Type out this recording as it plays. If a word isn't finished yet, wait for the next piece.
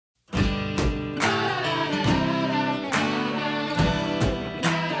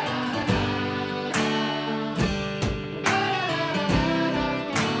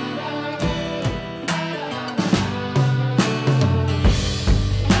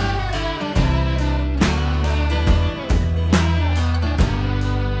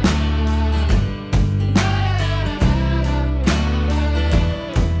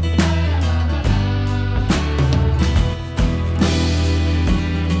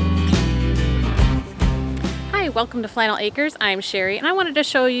welcome to Flannel Acres. I'm Sherry and I wanted to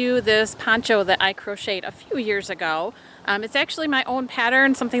show you this poncho that I crocheted a few years ago. It's actually my own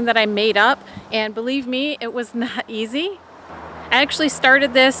pattern, something that I made up, and believe me, it was not easy. I actually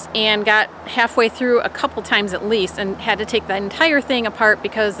started this and got halfway through a couple times at least and had to take the entire thing apart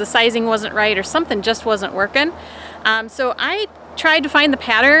because the sizing wasn't right or something just wasn't working. So I tried to find the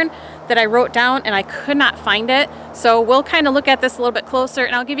pattern that I wrote down and I could not find it. So we'll kind of look at this a little bit closer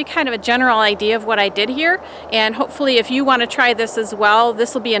and I'll give you kind of a general idea of what I did here. And hopefully if you want to try this as well,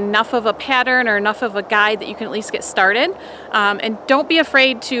 this will be enough of a pattern or enough of a guide that you can at least get started. And don't be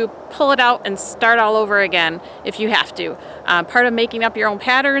afraid to pull it out and start all over again if you have to. Part of making up your own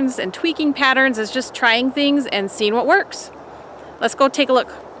patterns and tweaking patterns is just trying things and seeing what works. Let's go take a look.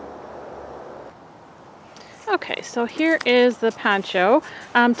 Okay, so here is the poncho.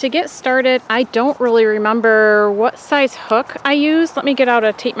 To get started, I don't really remember what size hook I used. Let me get out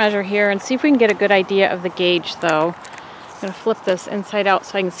a tape measure here and see if we can get a good idea of the gauge though. I'm going to flip this inside out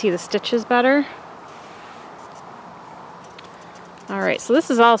so I can see the stitches better. Alright, so this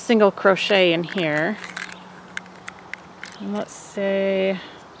is all single crochet in here. And let's say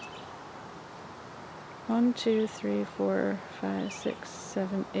 1, 2, 3, 4, 5, 6,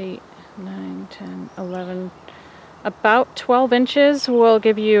 7, 8, 9, 10, 11, about 12 inches will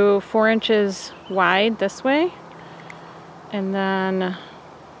give you 4 inches wide this way, and then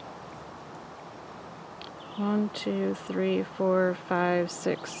 1, 2, 3, 4, 5,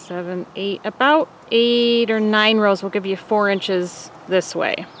 6, 7, 8, about 8 or 9 rows will give you 4 inches this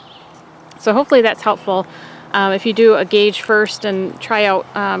way. So hopefully that's helpful. If you do a gauge first and try out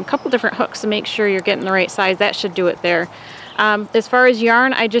a couple different hooks to make sure you're getting the right size, that should do it there. As far as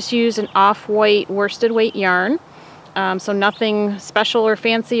yarn, I just used an off-white worsted weight yarn, so nothing special or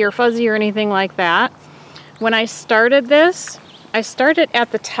fancy or fuzzy or anything like that. When I started this, I started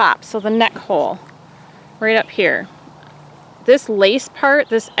at the top, so the neck hole, right up here. This lace part,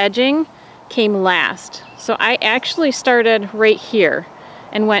 this edging, came last. So I actually started right here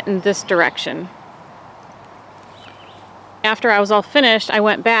and went in this direction. After I was all finished, I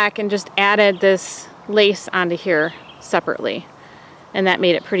went back and just added this lace onto here separately, and that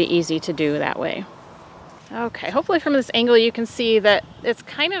made it pretty easy to do that way. Okay, hopefully from this angle you can see that it's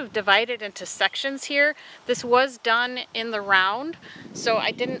kind of divided into sections here. This was done in the round, so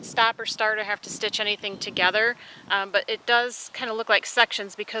I didn't stop or start or have to stitch anything together, but it does kind of look like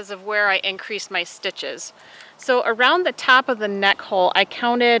sections because of where I increased my stitches. So around the top of the neck hole, I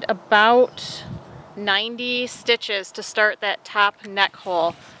counted about 90 stitches to start that top neck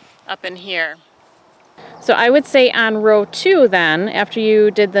hole up in here. So I would say on row 2 then, after you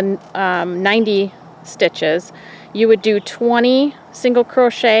did the 90 stitches, you would do 20 single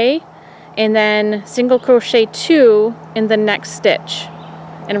crochet and then single crochet 2 in the next stitch,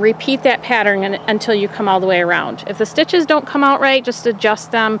 and repeat that pattern until you come all the way around. If the stitches don't come out right, just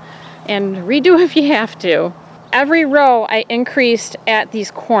adjust them and redo if you have to. Every row I increased at these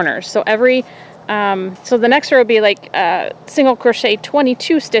corners, so every so the next row would be like single crochet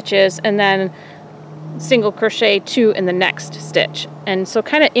 22 stitches and then single crochet 2 in the next stitch, and so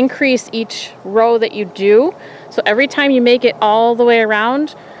kind of increase each row that you do. So every time you make it all the way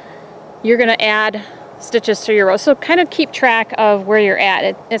around, you're going to add stitches to your row. So kind of keep track of where you're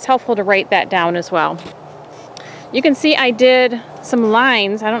at. It's helpful to write that down as well. You can see I did some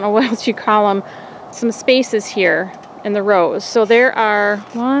lines, I don't know what else you call them, some spaces here in the rows. So there are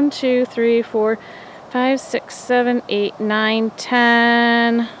 1, 2, 3, 4, 5, 6, 7, 8, 9,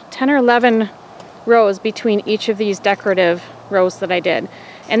 10 or 11 rows between each of these decorative rows that I did.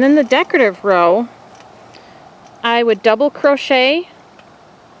 And then the decorative row, I would double crochet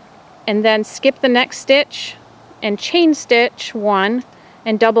and then skip the next stitch and chain stitch 1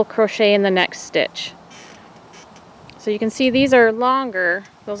 and double crochet in the next stitch. So you can see these are longer,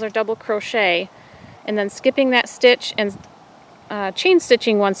 those are double crochet, and then skipping that stitch and chain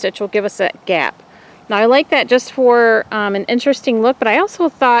stitching 1 stitch will give us that gap. Now I like that just for an interesting look, but I also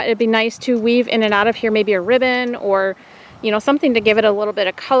thought it'd be nice to weave in and out of here maybe a ribbon or, you know, something to give it a little bit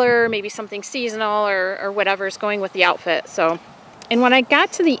of color, maybe something seasonal or whatever is going with the outfit. So, and when I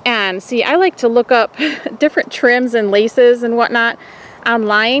got to the end, see, I like to look up different trims and laces and whatnot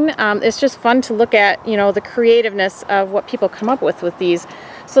online. It's just fun to look at, you know, the creativeness of what people come up with these.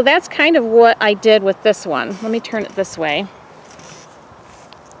 So that's kind of what I did with this one. Let me turn it this way.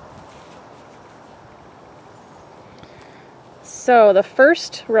 So the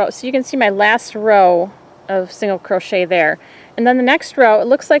first row, so you can see my last row of single crochet there. And then the next row, it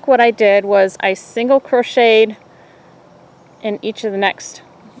looks like what I did was I single crocheted in each of the next,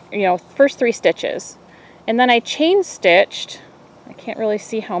 you know, first 3 stitches. And then I chain stitched, I can't really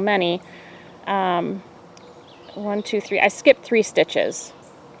see how many, 1, 2, 3. I skipped 3 stitches.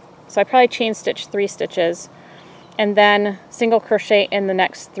 So I probably chain stitched 3 stitches and then single crochet in the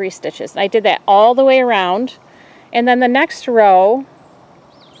next 3 stitches. And I did that all the way around. And then the next row,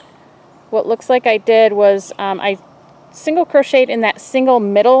 what looks like I did was I single crocheted in that single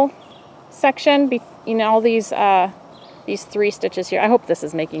middle section, you know, all these 3 stitches here. I hope this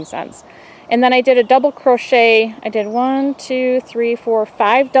is making sense. And then I did a double crochet. I did 1, 2, 3, 4,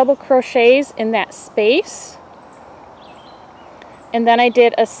 5 double crochets in that space. And then I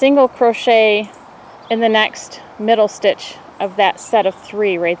did a single crochet in the next middle stitch of that set of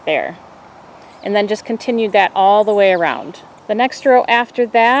 3 right there. And then just continued that all the way around. The next row after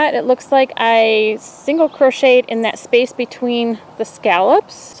that, it looks like I single crocheted in that space between the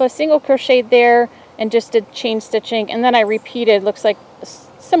scallops. So I single crocheted there and just did chain stitching, and then I repeated, looks like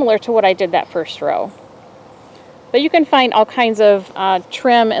similar to what I did that first row. But you can find all kinds of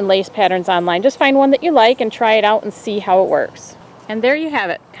trim and lace patterns online. Just find one that you like and try it out and see how it works. And there you have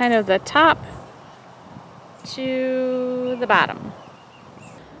it, kind of the top to the bottom.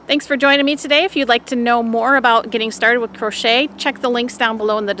 Thanks for joining me today. If you'd like to know more about getting started with crochet, check the links down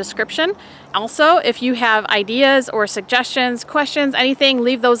below in the description. Also, if you have ideas or suggestions, questions, anything,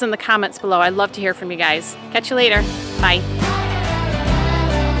 leave those in the comments below. I'd love to hear from you guys. Catch you later. Bye.